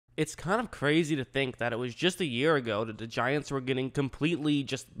It's kind of crazy to think that it was just a year ago that the Giants were getting completely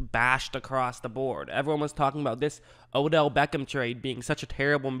just bashed across the board. Everyone was talking about this Odell Beckham trade being such a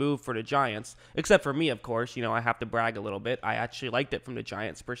terrible move for the Giants, except for me, of course. I have to brag a little bit. I actually liked it from the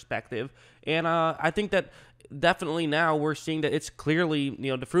Giants' perspective, and I think that definitely now we're seeing that it's clearly,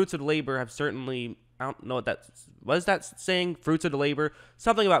 the fruits of the labor have certainly. I don't know was that saying, fruits of the labor?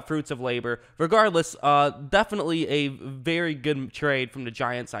 Something about fruits of labor. Regardless, definitely a very good trade from the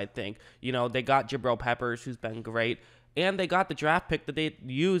Giants, I think. They got Jabril Peppers, who's been great, and they got the draft pick that they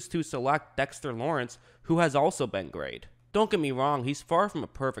used to select Dexter Lawrence, who has also been great. Don't get me wrong, he's far from a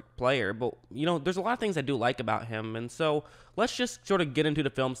perfect player, but, there's a lot of things I do like about him, and so let's just sort of get into the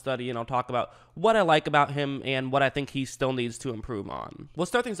film study and I'll talk about what I like about him and what I think he still needs to improve on. We'll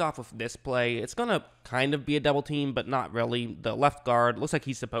start things off with this play. It's going to kind of be a double team, but not really. The left guard looks like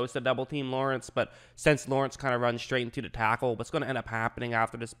he's supposed to double team Lawrence, but since Lawrence kind of runs straight into the tackle, what's going to end up happening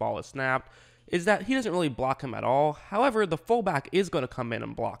after this ball is snapped is that he doesn't really block him at all. However, the fullback is going to come in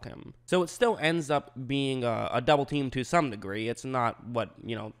and block him. So it still ends up being a double team to some degree. It's not what,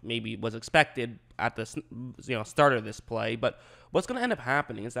 maybe was expected at the, start of this play. But what's going to end up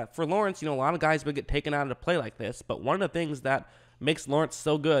happening is that for Lawrence, a lot of guys would get taken out of the play like this. But one of the things that makes Lawrence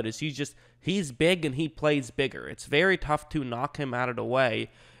so good is he's big and he plays bigger. It's very tough to knock him out of the way.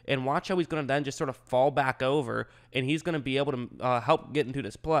 And watch how he's going to then just sort of fall back over, and he's going to be able to help get into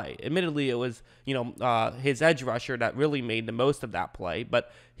this play. Admittedly, it was, his edge rusher that really made the most of that play,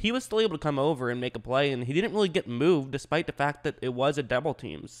 but he was still able to come over and make a play, and he didn't really get moved despite the fact that it was a double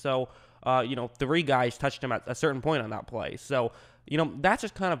team. So, three guys touched him at a certain point on that play. So, that's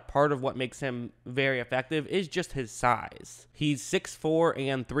just kind of part of what makes him very effective is just his size. He's 6'4"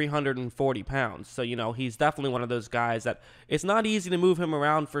 and 340 pounds. So, he's definitely one of those guys that it's not easy to move him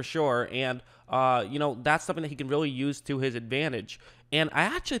around for sure. And, that's something that he can really use to his advantage. And I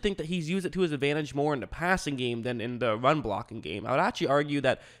actually think that he's used it to his advantage more in the passing game than in the run blocking game. I would actually argue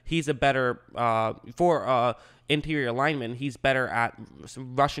that he's a better, for interior lineman, he's better at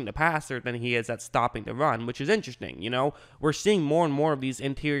rushing the passer than he is at stopping the run, which is interesting. We're seeing more and more of these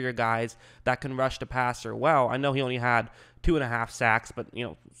interior guys that can rush the passer well. I know he only had 2.5 sacks, but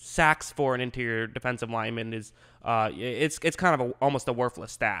sacks for an interior defensive lineman is it's kind of almost a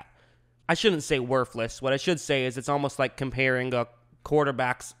worthless stat. I shouldn't say worthless. What I should say is it's almost like comparing a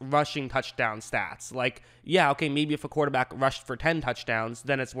quarterback's rushing touchdown stats. Like, yeah, okay, maybe if a quarterback rushed for 10 touchdowns,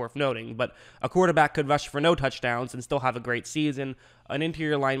 then it's worth noting, but a quarterback could rush for no touchdowns and still have a great season. An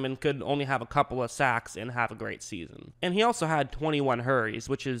interior lineman could only have a couple of sacks and have a great season. And he also had 21 hurries,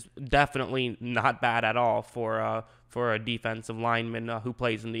 which is definitely not bad at all for a defensive lineman who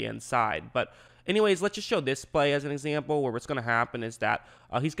plays in the inside. But anyways, let's just show this play as an example where what's going to happen is that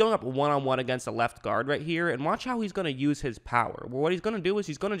he's going up one-on-one against a left guard right here, and watch how he's going to use his power. Well, what he's going to do is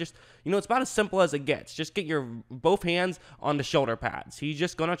he's going to just, it's about as simple as it gets. Just get your both hands on the shoulder pads. He's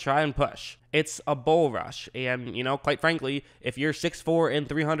just going to try and push. It's a bull rush, and, quite frankly, if you're 6'4" and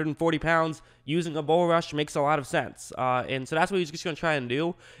 340 pounds, using a bull rush makes a lot of sense. And so that's what he's just going to try and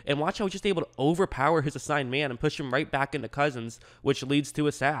do. And watch how he's just able to overpower his assigned man and push him right back into Cousins, which leads to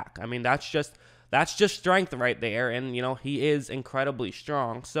a sack. I mean, that's just strength right there, and, he is incredibly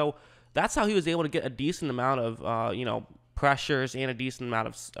strong. So that's how he was able to get a decent amount of, pressures and a decent amount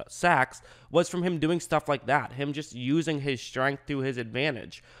of sacks, was from him doing stuff like that, him just using his strength to his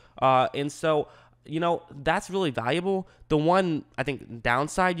advantage. And so, that's really valuable. The one, I think,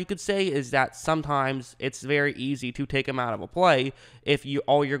 downside you could say is that sometimes it's very easy to take him out of a play if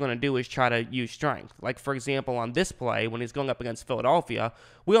all you're going to do is try to use strength. Like, for example, on this play, when he's going up against Philadelphia,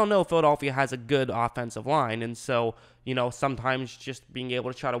 we all know Philadelphia has a good offensive line, and so, sometimes just being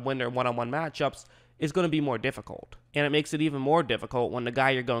able to try to win their one-on-one matchups is going to be more difficult. And it makes it even more difficult when the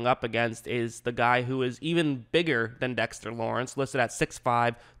guy you're going up against is the guy who is even bigger than Dexter Lawrence, listed at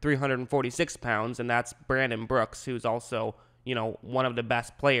 6'5", 346 pounds, and that's Brandon Brooks, who's also, one of the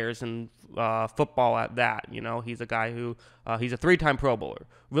best players in football at that. He's a guy who, he's a 3-time Pro Bowler,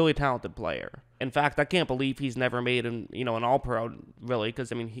 really talented player. In fact, I can't believe he's never made an All-Pro, really,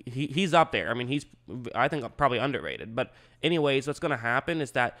 because, he's up there. He's, I think, probably underrated. But anyways, what's going to happen is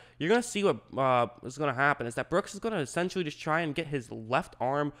that you're going to see what's going to happen is that Brooks is going to essentially just try and get his left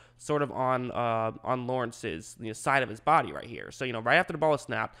arm sort of on Lawrence's side of his body right here. So, right after the ball is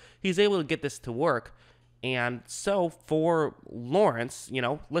snapped, he's able to get this to work. And so for Lawrence,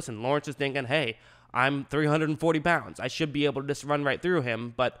 listen, Lawrence is thinking, hey, I'm 340 pounds. I should be able to just run right through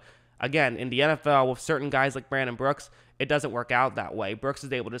him. But again, in the NFL, with certain guys like Brandon Brooks, it doesn't work out that way. Brooks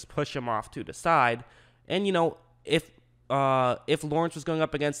is able to just push him off to the side. And, if if Lawrence was going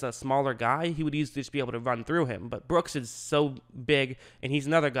up against a smaller guy, he would easily just be able to run through him. But Brooks is so big, and he's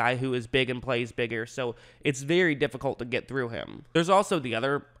another guy who is big and plays bigger, so it's very difficult to get through him. There's also the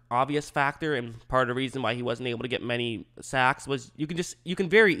other obvious factor, and part of the reason why he wasn't able to get many sacks was you can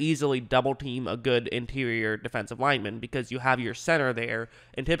very easily double team a good interior defensive lineman because you have your center there,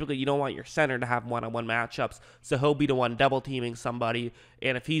 and typically you don't want your center to have one-on-one matchups, so he'll be the one double teaming somebody,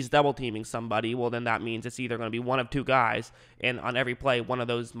 and if he's double teaming somebody, well, then that means it's either going to be one of two guys, and on every play one of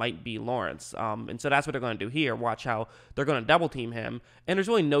those might be Lawrence. And so that's what they're going to do here. Watch how they're going to double team him, and there's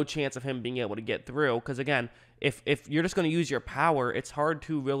really no chance of him being able to get through because, again, if you're just going to use your power, it's hard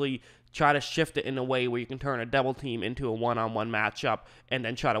to really try to shift it in a way where you can turn a double team into a one-on-one matchup and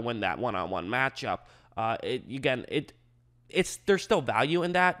then try to win that one-on-one matchup. There's still value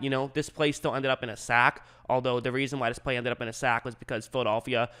in that. This play still ended up in a sack, although the reason why this play ended up in a sack was because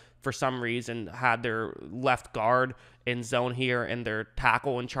Philadelphia, for some reason, had their left guard in zone here and their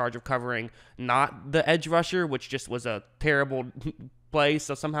tackle in charge of covering not the edge rusher, which just was a terrible play.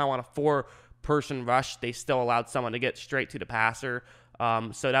 So somehow on a four-person rush, they still allowed someone to get straight to the passer.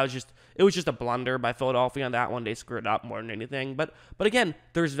 So it was just a blunder by Philadelphia on that one. They screwed up more than anything. But again,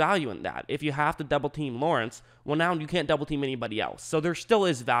 there's value in that. If you have to double team Lawrence, well, now you can't double team anybody else. So there still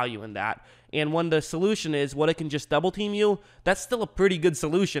is value in that. And when the solution is what it can just double team you, that's still a pretty good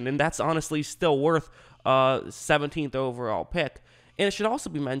solution. And that's honestly still worth 17th overall pick. And it should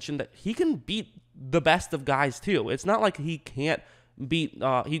also be mentioned that he can beat the best of guys too. It's not like he can't beat it's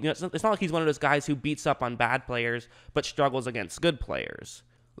not like he's one of those guys who beats up on bad players but struggles against good players.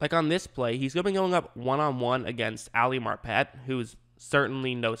 Like on this play, he's going to be going up one-on-one against Ali Marpet, who's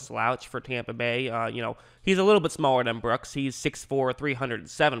certainly no slouch for Tampa Bay. He's a little bit smaller than Brooks. He's 6'4",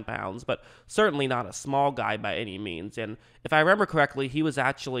 307 pounds, but certainly not a small guy by any means. And if I remember correctly, he was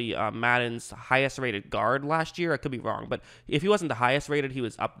actually Madden's highest-rated guard last year. I could be wrong, but if he wasn't the highest-rated, he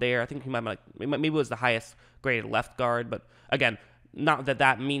was up there. I think he maybe was the highest-graded left guard, but again, not that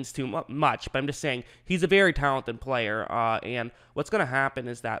that means too much, but I'm just saying he's a very talented player, and what's going to happen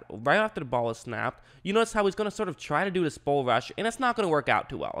is that right after the ball is snapped, you notice how he's going to sort of try to do this bull rush, and it's not going to work out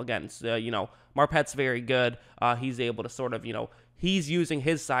too well. Again, Marpet's very good. He's able to sort of, he's using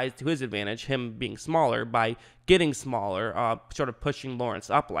his size to his advantage, him being smaller, by getting smaller, sort of pushing Lawrence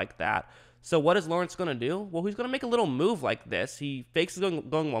up like that. So what is Lawrence going to do? Well, he's going to make a little move like this. He fakes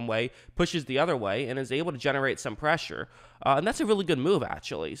going one way, pushes the other way, and is able to generate some pressure. And that's a really good move,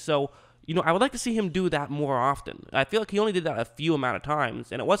 actually. So, I would like to see him do that more often. I feel like he only did that a few amount of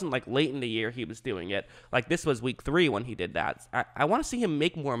times, and it wasn't like late in the year he was doing it. Like this was week 3 when he did that. I want to see him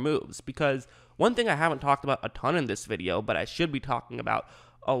make more moves because one thing I haven't talked about a ton in this video, but I should be talking about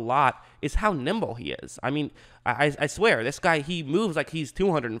a lot, is how nimble he is. I mean, I swear, this guy, he moves like he's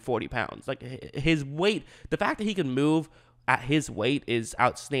 240 pounds. Like his weight, the fact that he can move at his weight is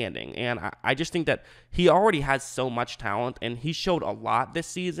outstanding. And I just think that he already has so much talent, and he showed a lot this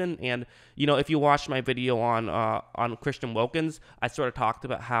season. And, if you watched my video on Christian Wilkins, I sort of talked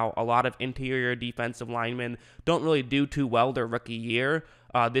about how a lot of interior defensive linemen don't really do too well their rookie year.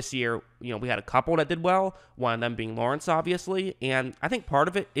 This year, we had a couple that did well, one of them being Lawrence, obviously. And I think part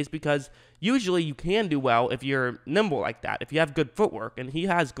of it is because usually you can do well if you're nimble like that, if you have good footwork, and he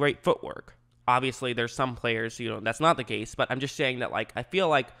has great footwork. Obviously, there's some players, that's not the case, but I'm just saying that, I feel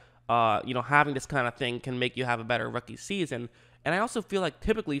like, having this kind of thing can make you have a better rookie season. And I also feel like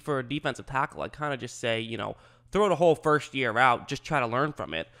typically for a defensive tackle, I kind of just say, throw the whole first year out, just try to learn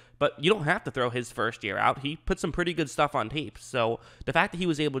from it. But you don't have to throw his first year out. He put some pretty good stuff on tape. So the fact that he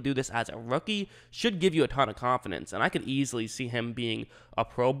was able to do this as a rookie should give you a ton of confidence. And I could easily see him being a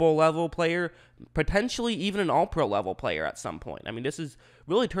Pro Bowl level player, potentially even an All-Pro level player at some point. I mean, this has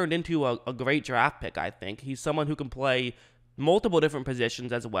really turned into a great draft pick, I think. He's someone who can play multiple different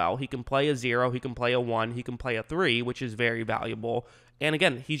positions as well. He can play a 0, he can play a 1, he can play a 3, which is very valuable. And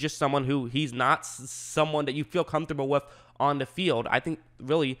again, he's just someone who, he's not someone that you feel comfortable with on the field. I think,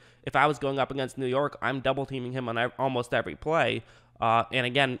 really, if I was going up against New York, I'm double teaming him on almost every play. And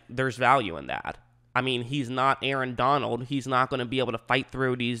again, there's value in that. I mean, he's not Aaron Donald. He's not going to be able to fight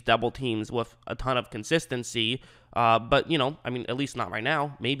through these double teams with a ton of consistency. But, at least not right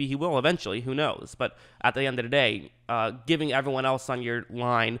now. Maybe he will eventually. Who knows? But at the end of the day, giving everyone else on your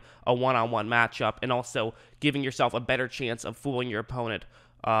line a one-on-one matchup and also giving yourself a better chance of fooling your opponent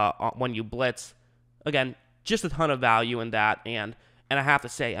when you blitz, again, just a ton of value in that. And I have to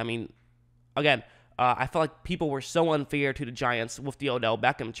say, again, I felt like people were so unfair to the Giants with the Odell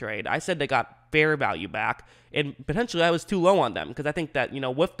Beckham trade. I said they got fair value back, and potentially I was too low on them because I think that,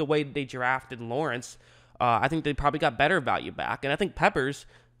 with the way they drafted Lawrence, I think they probably got better value back. And I think Peppers,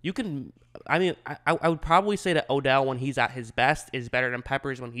 you can. I mean, I would probably say that Odell, when he's at his best, is better than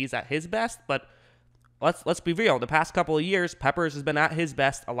Peppers when he's at his best. But let's be real. The past couple of years, Peppers has been at his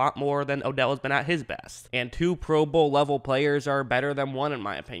best a lot more than Odell has been at his best. And 2 Pro Bowl level players are better than 1, in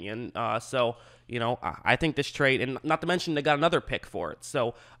my opinion. So, I think this trade, and not to mention they got another pick for it.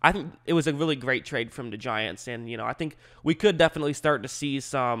 So I think it was a really great trade from the Giants. And, I think we could definitely start to see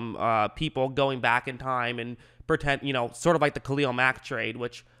some people going back in time and pretend, sort of like the Khalil Mack trade,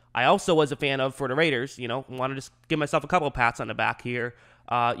 which I also was a fan of for the Raiders. Want to just give myself a couple of pats on the back here.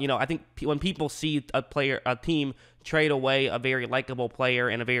 I think when people see a team trade away a very likable player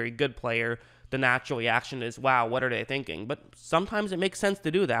and a very good player, the natural reaction is, wow, what are they thinking? But sometimes it makes sense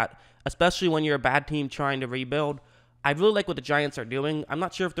to do that, especially when you're a bad team trying to rebuild. I really like what the Giants are doing. I'm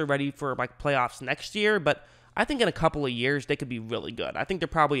not sure if they're ready for playoffs next year, but I think in a couple of years they could be really good. I think they're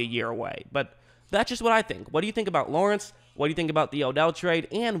probably a year away, but that's just what I think. What do you think about Lawrence? What do you think about the Odell trade?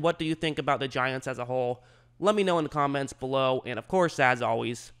 And what do you think about the Giants as a whole? Let me know in the comments below. And of course, as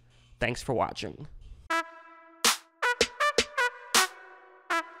always, thanks for watching.